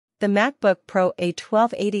The MacBook Pro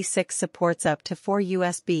A1286 supports up to 4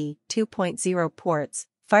 USB 2.0 ports,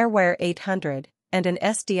 FireWire 800, and an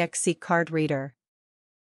SDXC card reader.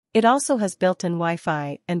 It also has built-in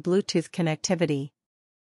Wi-Fi and Bluetooth connectivity.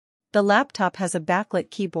 The laptop has a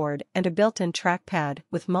backlit keyboard and a built-in trackpad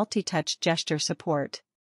with multi-touch gesture support.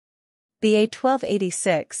 The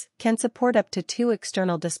A1286 can support up to 2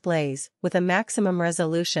 external displays with a maximum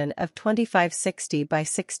resolution of 2560 by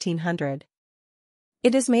 1600.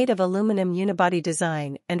 It is made of aluminum unibody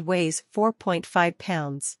design and weighs 4.5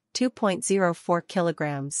 pounds, 2.04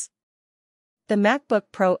 kilograms. The MacBook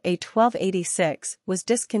Pro A1286 was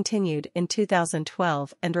discontinued in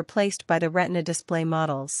 2012 and replaced by the Retina display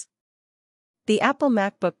models. The Apple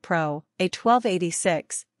MacBook Pro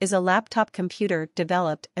A1286 is a laptop computer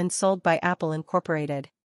developed and sold by Apple Incorporated.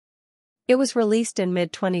 It was released in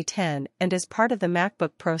mid-2010 and is part of the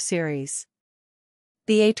MacBook Pro series.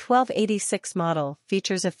 The A1286 model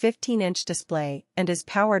features a 15-inch display and is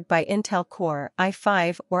powered by Intel Core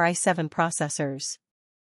i5 or i7 processors.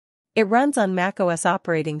 It runs on macOS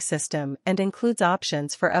operating system and includes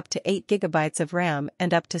options for up to 8 GB of RAM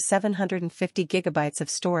and up to 750 GB of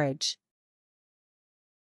storage.